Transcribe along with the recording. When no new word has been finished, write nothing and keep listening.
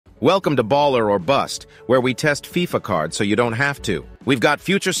Welcome to Baller or Bust, where we test FIFA cards so you don't have to. We've got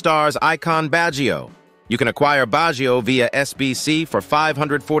Future Stars icon Baggio. You can acquire Baggio via SBC for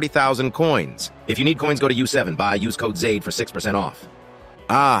 540,000 coins. If you need coins, go to U7, use code ZADE for 6% off.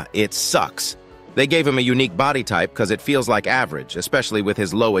 Ah, it sucks. They gave him a unique body type because it feels like average, especially with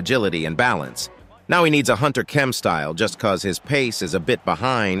his low agility and balance. Now he needs a Hunter Chem style just cause his pace is a bit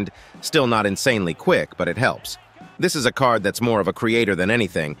behind, still not insanely quick, but it helps. This is a card that's more of a creator than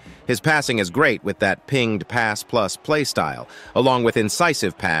anything. His passing is great with that pinged pass plus play style, along with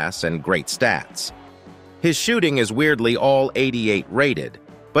incisive pass and great stats. His shooting is weirdly all 88 rated,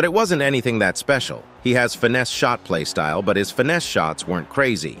 but it wasn't anything that special. He has finesse shot play style, but his finesse shots weren't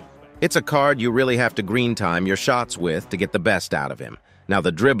crazy. It's a card you really have to green time your shots with to get the best out of him. Now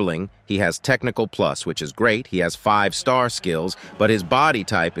the dribbling, he has technical plus, which is great. He has 5-star skills, but his body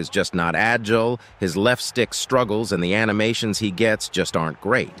type is just not agile, his left stick struggles, and the animations he gets just aren't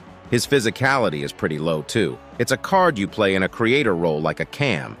great. His physicality is pretty low too. It's a card you play in a creator role like a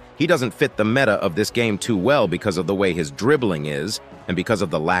cam. He doesn't fit the meta of this game too well because of the way his dribbling is and because of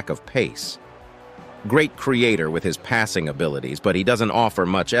the lack of pace. Great creator with his passing abilities, but he doesn't offer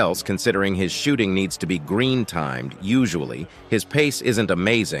much else considering his shooting needs to be green-timed, usually. His pace isn't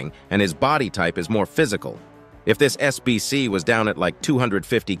amazing, and his body type is more physical. If this SBC was down at like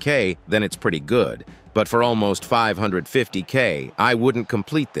 250k, then it's pretty good. But for almost 550k, I wouldn't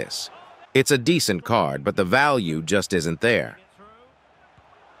complete this. It's a decent card, but the value just isn't there.